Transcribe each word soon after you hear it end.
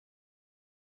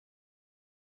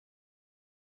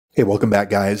Hey, welcome back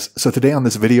guys. So today on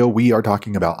this video, we are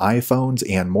talking about iPhones,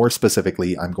 and more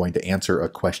specifically, I'm going to answer a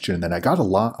question that I got a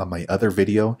lot on my other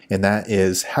video, and that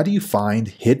is, how do you find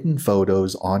hidden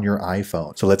photos on your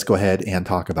iPhone? So let's go ahead and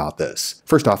talk about this.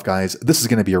 First off guys, this is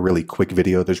going to be a really quick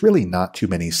video. There's really not too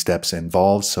many steps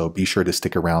involved, so be sure to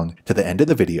stick around to the end of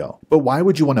the video. But why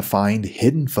would you want to find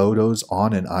hidden photos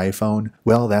on an iPhone?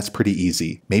 Well, that's pretty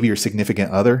easy. Maybe your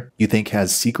significant other you think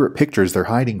has secret pictures they're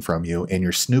hiding from you, and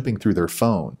you're snooping through their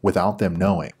phone without them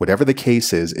knowing. Whatever the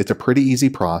case is, it's a pretty easy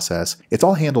process. It's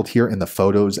all handled here in the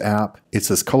Photos app. It's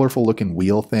this colorful looking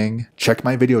wheel thing. Check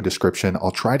my video description.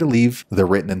 I'll try to leave the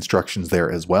written instructions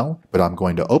there as well, but I'm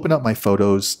going to open up my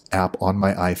Photos app on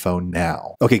my iPhone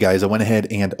now. Okay guys, I went ahead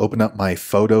and opened up my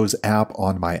Photos app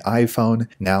on my iPhone.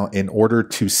 Now, in order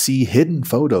to see hidden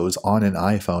photos on an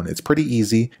iPhone, it's pretty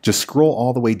easy. Just scroll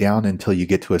all the way down until you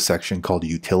get to a section called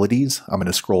Utilities. I'm going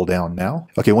to scroll down now.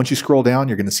 Okay, once you scroll down,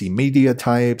 you're going to see media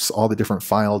types, all the different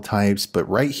file types, but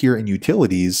right here in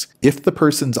Utilities, if the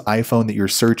person's iPhone that you're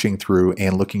searching through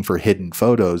and looking for hidden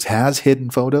photos has hidden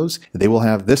photos, they will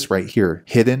have this right here,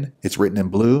 hidden. It's written in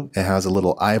blue. It has a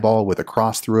little eyeball with a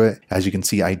cross through it. As you can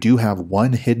see, I do have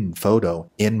one hidden photo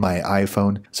in my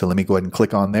iPhone, so let me go ahead and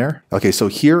click on there. Okay, so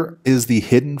here is the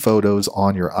hidden photos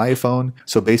on your iPhone.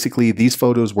 So basically, these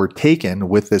photos were taken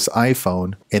with this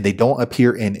iPhone, and they don't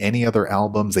appear in any other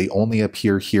albums. They only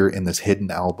appear here in this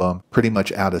hidden album, pretty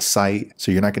much out of sight.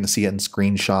 So you're not going to see it in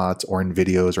screenshots or in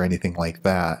videos or anything like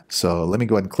that. So let me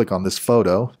go ahead and click on this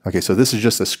photo. Okay, so this is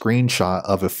just a screenshot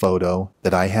of a photo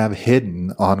that I have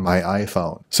hidden on my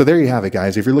iPhone. So there you have it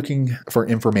guys. If you're looking for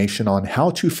information on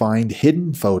how to find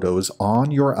hidden photos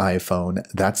on your iPhone,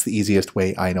 that's the easiest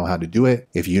way I know how to do it.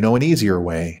 If you know an easier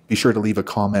way, be sure to leave a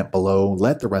comment below.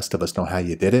 Let the rest of us know how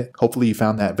you did it. Hopefully you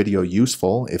found that video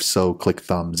useful. If so, click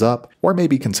thumbs up or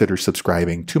maybe consider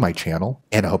subscribing to my channel,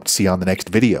 and I hope to see you on the next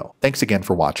video. Thanks again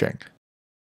for watching.